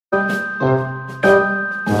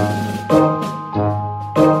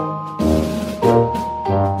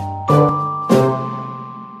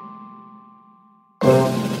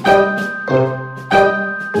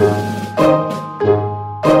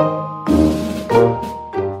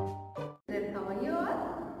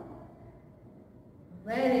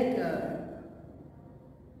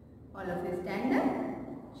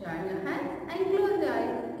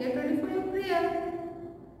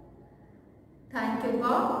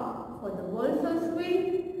for the world so sweet.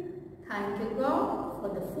 Thank you God for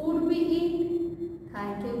the food we eat.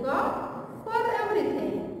 Thank you God for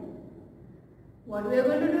everything. What we are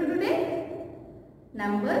going to do today?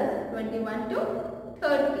 Numbers 21 to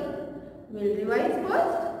 30. We'll revise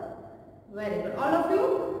first. Very good. All of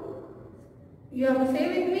you have to say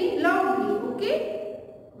with me loudly, okay?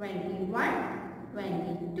 21,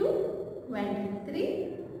 22,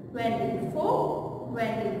 23, 24,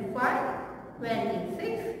 25,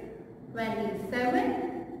 26,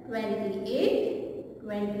 27, 28,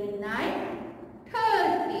 29,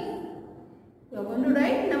 30. You are going to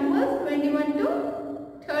write numbers 21 to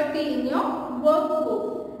 30 in your workbook.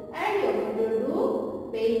 And you are going to do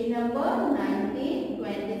page number 19,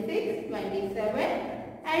 26, 27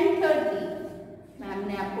 and 30. Ma'am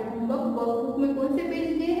ने आपको homework workbook में कौन से page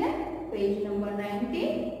दिए हैं? Page number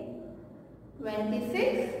 19,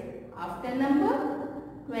 26 after number,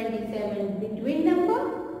 27 between number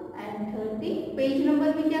and 30 page number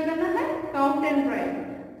में क्या करना है? Count and right.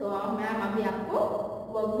 तो मैम अभी आपको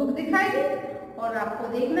वर्कबुक दिखाएगी और आपको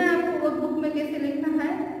देखना है आपको वर्कबुक में कैसे लिखना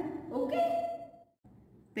है. Okay.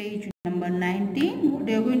 Page number 19. What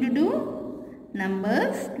you are going to do?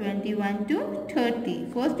 Numbers 21 to 30.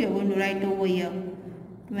 First you are going to write over here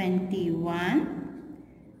 21,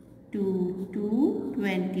 22,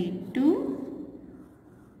 22,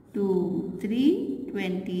 23,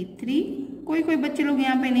 23. कोई बच्चे लोग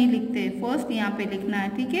यहाँ पे नहीं लिखते. फर्स्ट यहाँ पे लिखना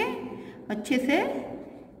है, ठीक है? अच्छे से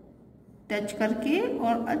टच करके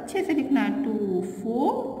और अच्छे से लिखना है. 2,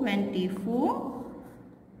 4, 24,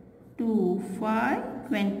 2, 5,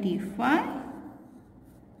 25,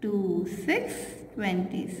 2, 6,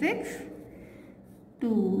 26,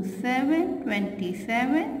 2, 7,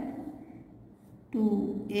 27, 2,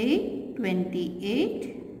 8, 28,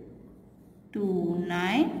 2,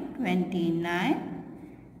 9, 29,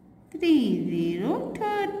 3, 0,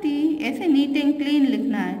 30. ऐसे नीट एंड क्लीन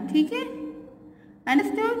लिखना है, ठीक है?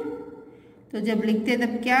 अंडरस्टूड? तो जब लिखते हैं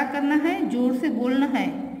तब क्या करना है? जोर से बोलना है.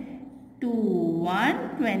 2, 1,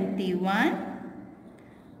 21,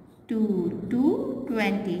 2, 2,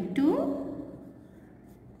 22,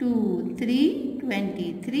 2, 3,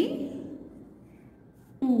 23,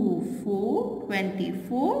 2, 4,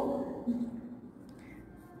 24,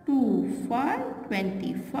 2, 5,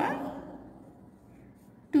 25,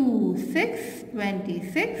 2, 6,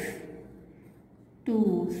 26, 2,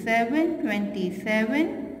 7, 27,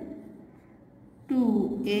 2,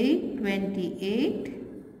 8, 28,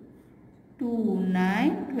 2,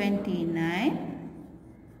 9, 29,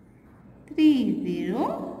 3, 0,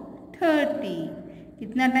 30.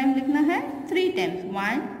 कितना टाइम लिखना है? 3 टाइम्स.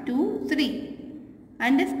 1, 2, 3.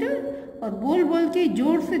 अंडरस्टूड? और बोल के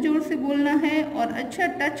जोर से बोलना है और अच्छा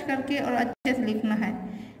टच करके और अच्छे से लिखना है.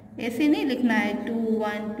 ऐसे नहीं लिखना है 2,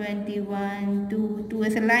 1, 21, 2, 2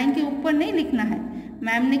 ऐसे लाइन के ऊपर नहीं लिखना है.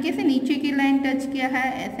 मैम ने कैसे नीचे की लाइन टच किया है,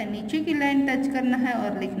 ऐसे नीचे की लाइन टच करना है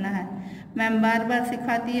और लिखना है. मैम बार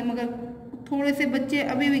सिखाती है मगर थोड़े से बच्चे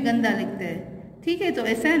अभी भी गंदा लिखते हैं, ठीक है? तो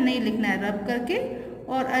ऐसा नहीं लिखना है. रब करके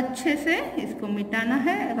और अच्छे से इसको मिटाना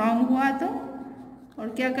है रॉन्ग हुआ तो. और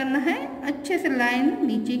क्या करना है? अच्छे से लाइन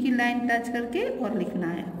नीचे की लाइन टच करके और लिखना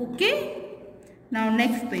है. Okay. Now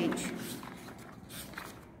next page.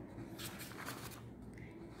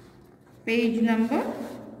 Page number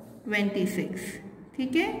 26.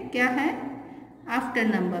 ठीक है? क्या है? After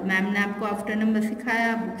number. मैम ने आपको आफ्टर नंबर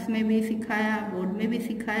सिखाया, बुक्स में भी सिखाया, बोर्ड में भी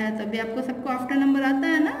सिखाया. तभी आपको सबको आफ्टर नंबर आता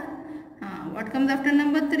है ना? हाँ. What comes after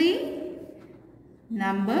number 3?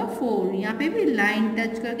 Number 4. यहाँ पे भी लाइन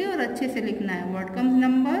टच करके और अच्छे से लिखना है. What comes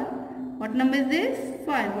number? What number is this?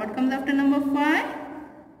 5. What comes after number 5?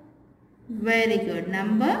 Very good.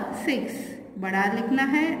 Number 6. बड़ा लिखना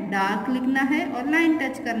है, डार्क लिखना है और लाइन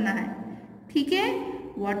टच करना है. ठीक है?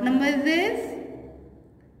 What number is this?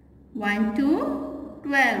 1 to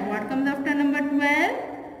 12. What comes after number 12?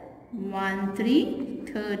 1, 3,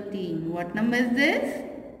 13. What number is this?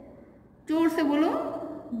 जोर से बोलो.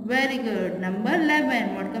 Very good. Number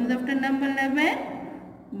 11. What comes after number 11?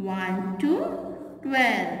 1 to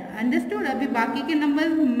 12. Understood? अभी बाकी के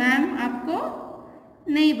नंबर मैम आपको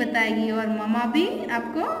नहीं बताएगी और मम्मा भी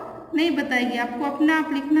आपको नहीं बताएगी. आपको अपना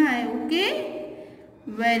आप लिखना है. Okay?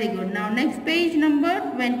 Very good. Now next page number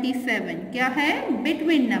 27. क्या है?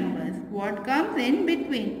 Between numbers. What comes in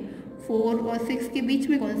between? 4 और 6 के बीच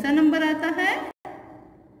में कौन सा नंबर आता है?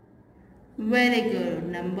 Very good.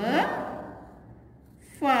 Number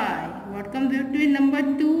 5. What comes between number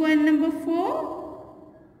 2 and number 4?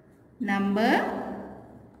 Number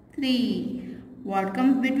 3. What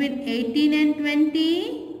comes between 18 and 20?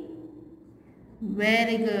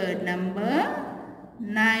 Very good. Number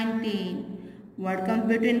 19. What comes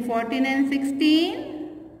between 14 and 16?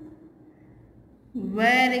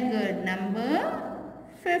 Very good. Number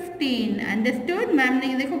 15। Understood. Ma'am ने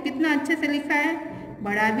देखो कितना अच्छे से लिखा है,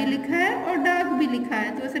 बड़ा भी लिखा है और डार्क भी लिखा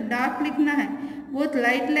है। तो ऐसे डार्क लिखना है, बहुत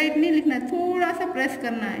लाइट लाइट नहीं लिखना है, थोड़ा सा प्रेस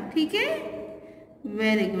करना है, ठीक है।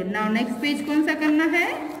 Very good. Now next page कौन सा करना है?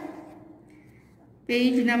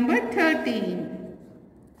 Page number 13।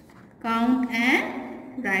 Count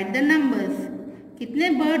and right the numbers. कितने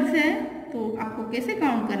बर्ड्स हैं तो आपको कैसे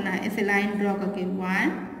काउंट करना है? ऐसे लाइन ड्रॉ करके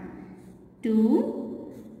 1 2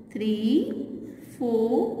 3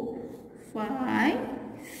 4 5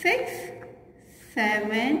 6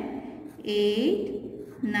 7 8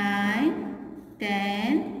 9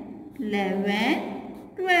 10 11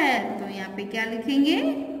 12। तो यहाँ पे क्या लिखेंगे?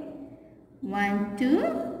 1 2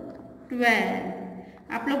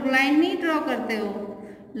 12। आप लोग लाइन नहीं ड्रॉ करते हो,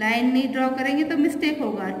 लाइन नहीं ड्रॉ करेंगे तो मिस्टेक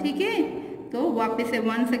होगा, ठीक है। तो वापस से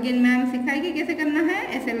वंस अगेन मैम सिखाएगी कैसे करना है।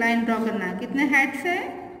 ऐसे लाइन ड्रॉ करना है। कितने हेड्स है?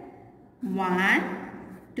 1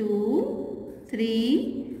 2 3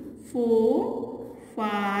 4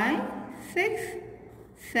 5 6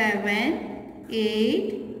 7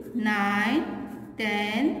 8 9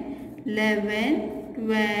 10 11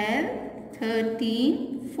 12 13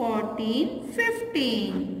 14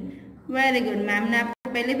 15। Very good. मैम ने आपको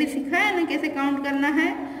पहले भी सिखाया ना कैसे काउंट करना है,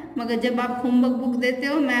 मगर जब आप होमवर्क बुक देते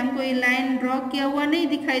हो मैम को ये लाइन ड्रॉ किया हुआ नहीं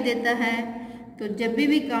दिखाई देता है। तो जब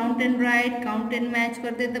भी count and right, count and match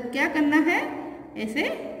करते तब क्या करना है? ऐसे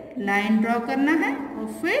लाइन ड्रॉ करना है और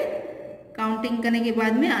फिर काउंटिंग करने के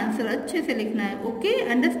बाद में आंसर अच्छे से लिखना है। Okay,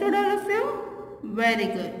 understood all of you? Very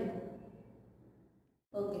good.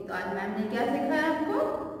 Okay, तो आज मैम ने क्या सिखाया आपको?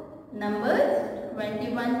 नंबर्स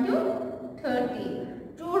 21 to 30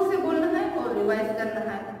 जोर से बोलना है और रिवाइज करना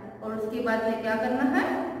है। और उसके बाद में क्या करना है?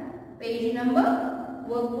 पेज नंबर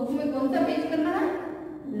वर्कबुक में कौन सा पेज करना है?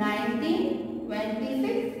 19,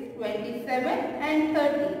 26, 27 एंड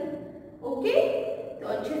 30। ओके, तो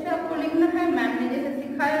अच्छे से आपको लिखना है। मैम ने जैसे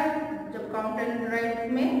सिखाया, जब काउंट एंड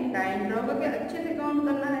राइट में लाइन ड्रॉ करके अच्छे से काउंट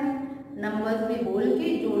करना है, नंबर्स भी बोल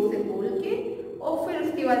के, जोर से बोल के, और फिर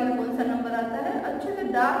उसके बाद में कौन सा नंबर आता है अच्छे से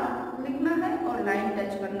डार्क लिखना है और लाइन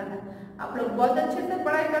टच करना है। आप लोग बहुत अच्छे से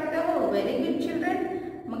पढ़ाई करते हो, वेरी गुड चिल्ड्रन,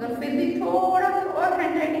 मगर फिर भी थोड़ा सा और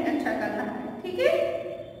हैंड राइटिंग अच्छा करना है, ठीक है।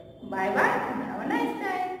 Bye bye, have a nice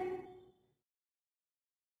time.